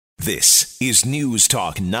This is News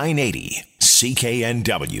Talk 980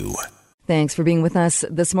 CKNW. Thanks for being with us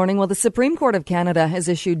this morning. Well, the Supreme Court of Canada has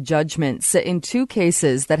issued judgments in two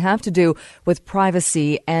cases that have to do with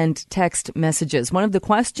privacy and text messages. One of the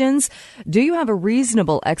questions, do you have a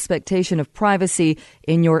reasonable expectation of privacy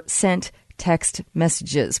in your sent text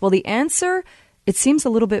messages? Well, the answer, it seems a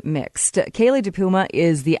little bit mixed. Caily DiPuma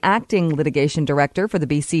is the acting litigation director for the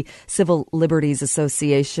BC Civil Liberties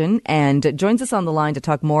Association and joins us on the line to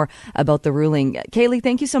talk more about the ruling. Caily,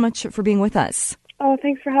 thank you so much for being with us. Oh,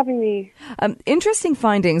 thanks for having me. Interesting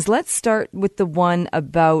findings. Let's start with the one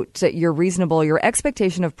about your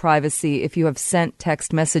expectation of privacy if you have sent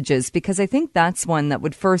text messages, because I think that's one that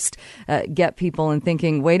would first get people in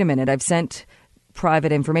thinking, wait a minute, I've sent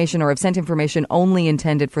private information or I've sent information only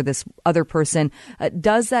intended for this other person.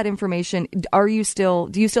 Does that information, do you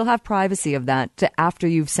still have privacy of that after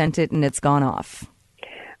you've sent it and it's gone off?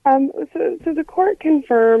 So the court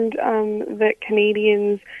confirmed that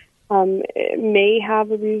Canadians may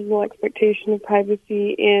have a reasonable expectation of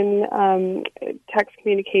privacy in text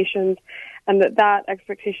communications, and that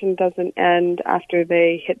expectation doesn't end after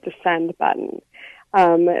they hit the send button.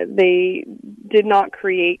 They did not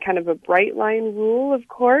create kind of a bright line rule, of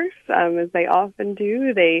course, as they often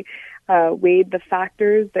do. They weighed the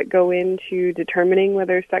factors that go into determining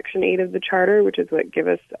whether Section 8 of the Charter, which is what give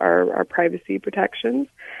us our privacy protections,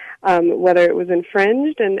 whether it was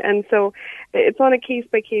infringed. And so it's on a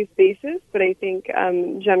case-by-case basis, but I think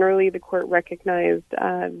generally the court recognized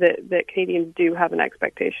that Canadians do have an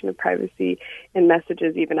expectation of privacy in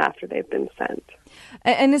messages even after they've been sent.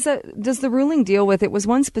 And does the ruling deal with, it was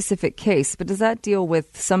one specific case, but does that deal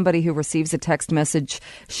with somebody who receives a text message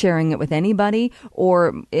sharing it with anybody,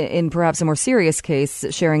 or in perhaps a more serious case,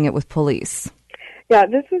 sharing it with police? Yeah,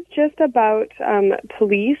 this was just about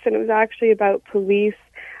police, and it was actually about police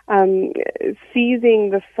seizing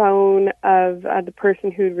the phone of the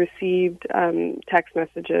person who'd received text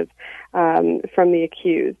messages from the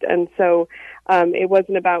accused. And so it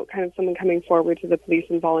wasn't about kind of someone coming forward to the police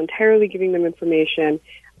and voluntarily giving them information.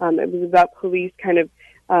 It was about police kind of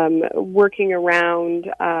working around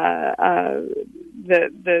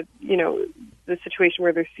the situation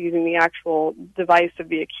where they're seizing the actual device of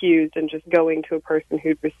the accused and just going to a person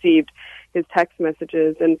who'd received his text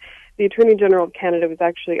messages. And the Attorney General of Canada was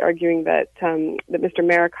actually arguing that Mr.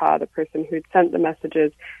 Marika, the person who'd sent the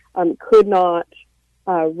messages, could not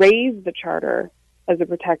raise the charter as a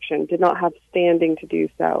protection, did not have standing to do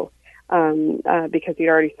so because he'd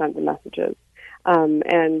already sent the messages.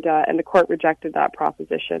 And the court rejected that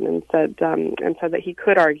proposition and said that he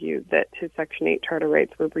could argue that his Section 8 charter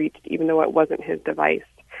rights were breached, even though it wasn't his device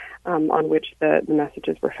on which the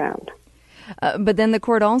messages were found. But then the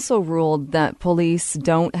court also ruled that police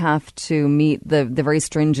don't have to meet the very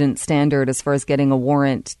stringent standard as far as getting a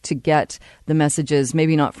warrant to get the messages,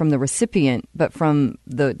 maybe not from the recipient, but from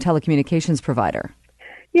the telecommunications provider.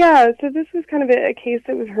 Yeah, so this was kind of a case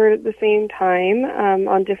that was heard at the same time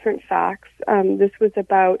on different facts. This was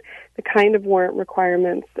about the kind of warrant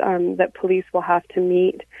requirements that police will have to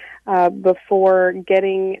meet before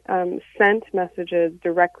getting sent messages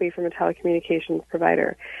directly from a telecommunications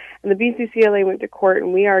provider. And the BCCLA went to court,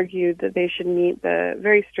 and we argued that they should meet the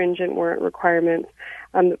very stringent warrant requirements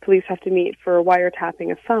that police have to meet for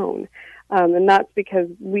wiretapping a phone. And that's because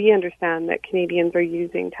we understand that Canadians are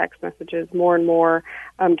using text messages more and more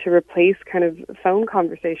to replace kind of phone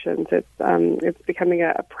conversations. It's becoming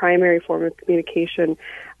a primary form of communication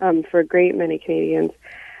for a great many Canadians.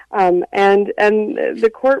 And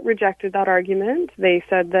the court rejected that argument. They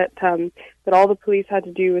said that all the police had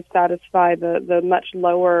to do was satisfy the much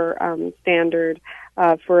lower standard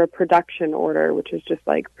for a production order, which is just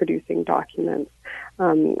like producing documents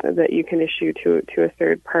that you can issue to a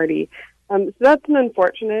third party. So that's an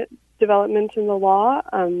unfortunate development in the law.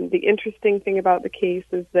 The interesting thing about the case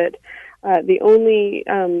is that the only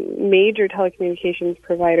major telecommunications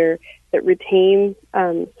provider that retains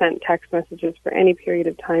sent text messages for any period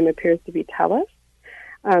of time appears to be TELUS.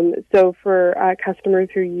 So for customers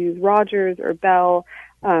who use Rogers or Bell,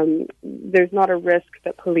 there's not a risk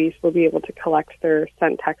that police will be able to collect their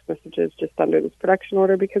sent text messages just under this production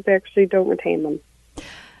order because they actually don't retain them.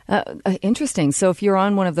 Interesting. So if you're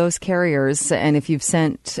on one of those carriers and if you've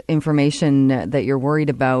sent information that you're worried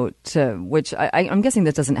about, which I'm guessing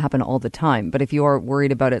that doesn't happen all the time, but if you are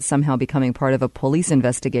worried about it somehow becoming part of a police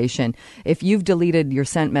investigation, if you've deleted your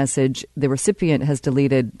sent message, the recipient has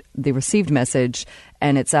deleted the received message,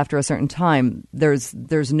 and it's after a certain time, there's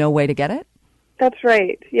no way to get it? That's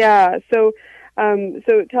right. Yeah. So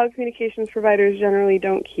So telecommunications providers generally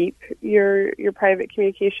don't keep your private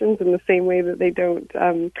communications in the same way that they don't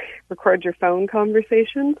record your phone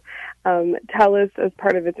conversations. TELUS, as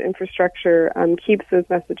part of its infrastructure, keeps those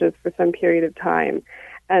messages for some period of time.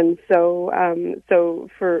 And so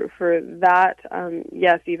for that,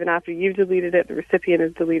 yes, even after you've deleted it, the recipient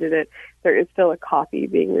has deleted it, there is still a copy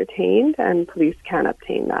being retained, and police can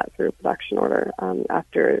obtain that through a production order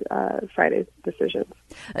after Friday's decisions.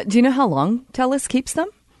 Do you know how long TELUS keeps them?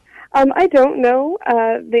 I don't know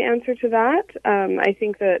the answer to that. I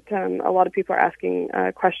think that a lot of people are asking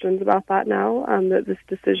questions about that now that this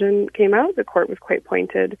decision came out. The court was quite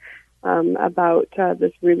pointed about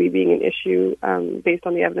this really being an issue based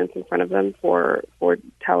on the evidence in front of them for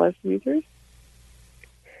TELUS users.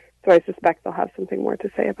 So I suspect they'll have something more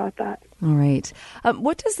to say about that. All right.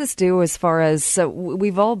 What does this do as far as,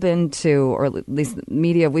 we've all been to, or at least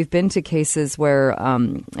media, we've been to cases where,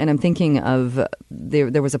 and I'm thinking of,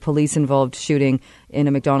 there was a police-involved shooting in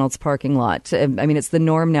a McDonald's parking lot. I mean, it's the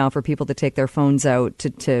norm now for people to take their phones out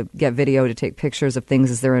to get video, to take pictures of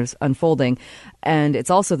things as they're unfolding. And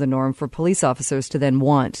it's also the norm for police officers to then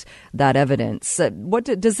want that evidence.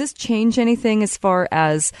 Does this change anything as far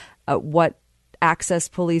as what access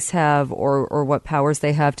police have or what powers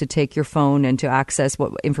they have to take your phone and to access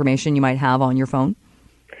what information you might have on your phone?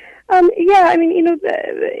 Yeah, I mean,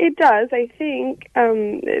 it does. I think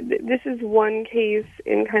this is one case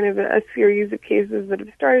in kind of a series of cases that have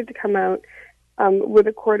started to come out where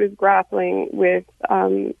the court is grappling with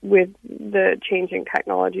the changing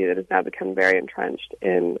technology that has now become very entrenched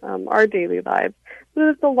in our daily lives, so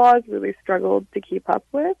that the law has really struggled to keep up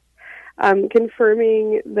with.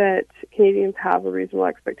 Confirming that Canadians have a reasonable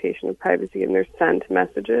expectation of privacy in their sent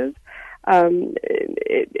messages.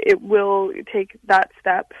 It will take that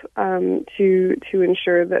step to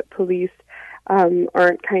ensure that police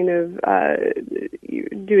aren't kind of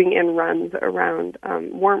doing end runs around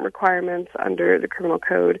warrant requirements under the criminal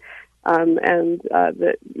code, and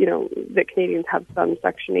that Canadians have some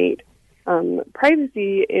Section 8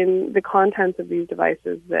 privacy in the contents of these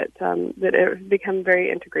devices that have become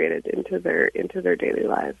very integrated into their daily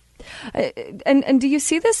lives. And do you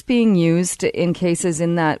see this being used in cases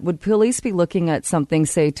in that would police be looking at something,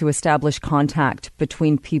 say, to establish contact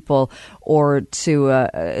between people or to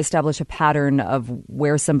establish a pattern of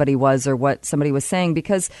where somebody was or what somebody was saying?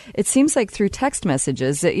 Because it seems like through text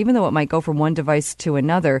messages, even though it might go from one device to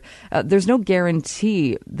another, there's no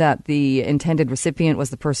guarantee that the intended recipient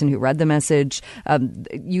was the person who read the message.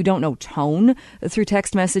 You don't know tone through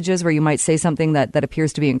text messages where you might say something that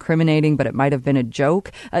appears to be incriminating, but it might have been a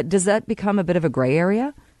joke. Does that become a bit of a gray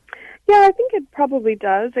area? Yeah, I think it probably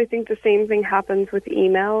does. I think the same thing happens with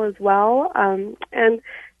email as well. And,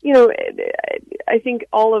 I think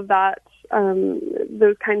all of that,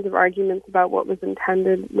 those kinds of arguments about what was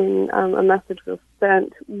intended when a message was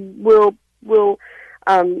sent will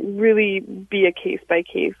really be a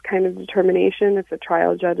case-by-case kind of determination if a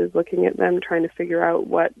trial judge is looking at them trying to figure out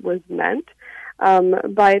what was meant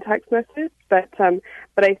by a text message. But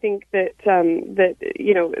I think that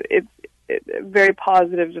it's a very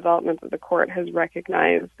positive development that the court has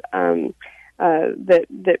recognized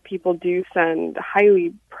that people do send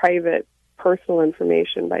highly private personal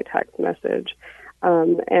information by text message,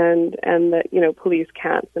 and that police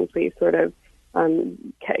can't simply sort of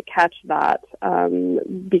catch that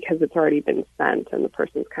because it's already been sent and the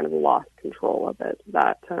person's kind of lost control of it.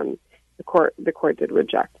 That the court did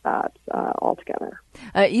reject that altogether.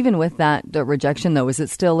 Even with that rejection, though, is it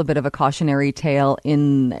still a bit of a cautionary tale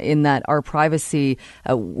in that our privacy,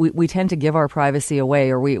 we tend to give our privacy away,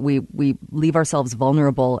 or we leave ourselves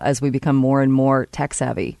vulnerable as we become more and more tech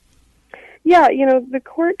savvy? Yeah, the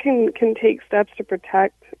court can take steps to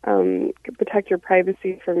protect your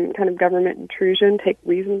privacy from kind of government intrusion, take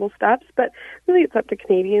reasonable steps, but really it's up to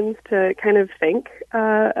Canadians to kind of think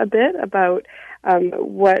a bit about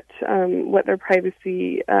what their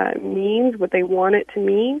privacy means, what they want it to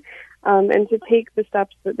mean, and to take the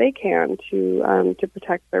steps that they can to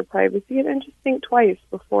protect their privacy, and just think twice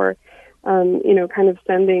before kind of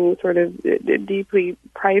sending sort of deeply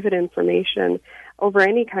private information over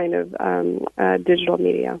any kind of digital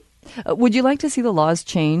media. Would you like to see the laws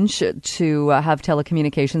change to have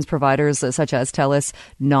telecommunications providers such as TELUS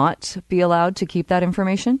not be allowed to keep that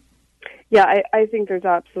information? Yeah, I think there's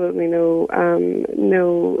absolutely no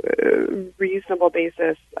reasonable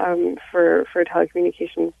basis for a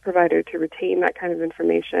telecommunications provider to retain that kind of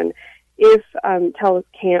information if TELUS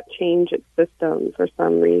can't change its system for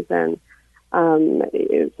some reason,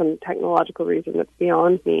 some technological reason that's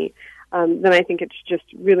beyond me. Then I think it's just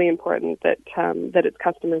really important that its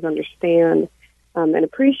customers understand and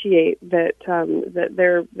appreciate that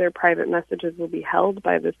that their private messages will be held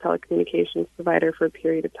by this telecommunications provider for a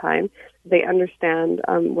period of time. They understand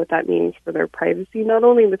what that means for their privacy, not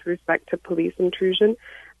only with respect to police intrusion,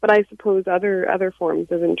 but I suppose other forms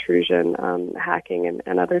of intrusion, hacking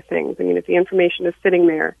and other things. I mean, if the information is sitting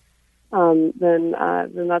there, then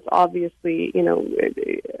that's obviously,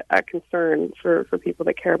 a concern for people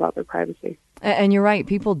that care about their privacy. And you're right.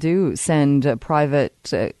 People do send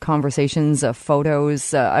private conversations,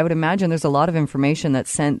 photos. I would imagine there's a lot of information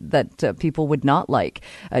that's sent that people would not like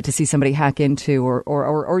to see somebody hack into,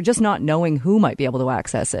 or just not knowing who might be able to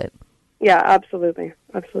access it. Yeah, absolutely.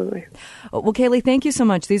 Absolutely. Well, Caily, thank you so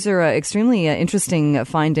much. These are extremely interesting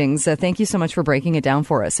findings. Thank you so much for breaking it down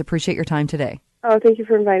for us. Appreciate your time today. Oh, thank you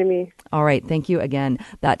for inviting me. All right. Thank you again.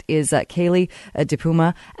 That is Caily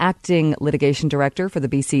DiPuma, Acting Litigation Director for the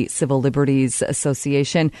BC Civil Liberties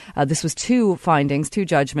Association. This was two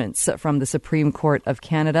judgments from the Supreme Court of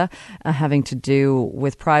Canada having to do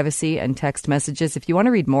with privacy and text messages. If you want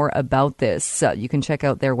to read more about this, you can check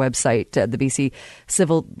out their website, the BC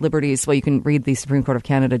Civil Liberties. Well, you can read the Supreme Court of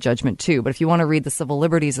Canada judgment too. But if you want to read the Civil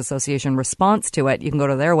Liberties Association response to it, you can go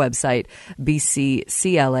to their website,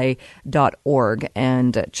 bccla.org.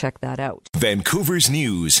 and check that out. Vancouver's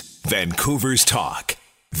News, Vancouver's Talk.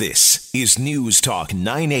 This is News Talk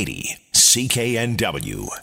 980 CKNW.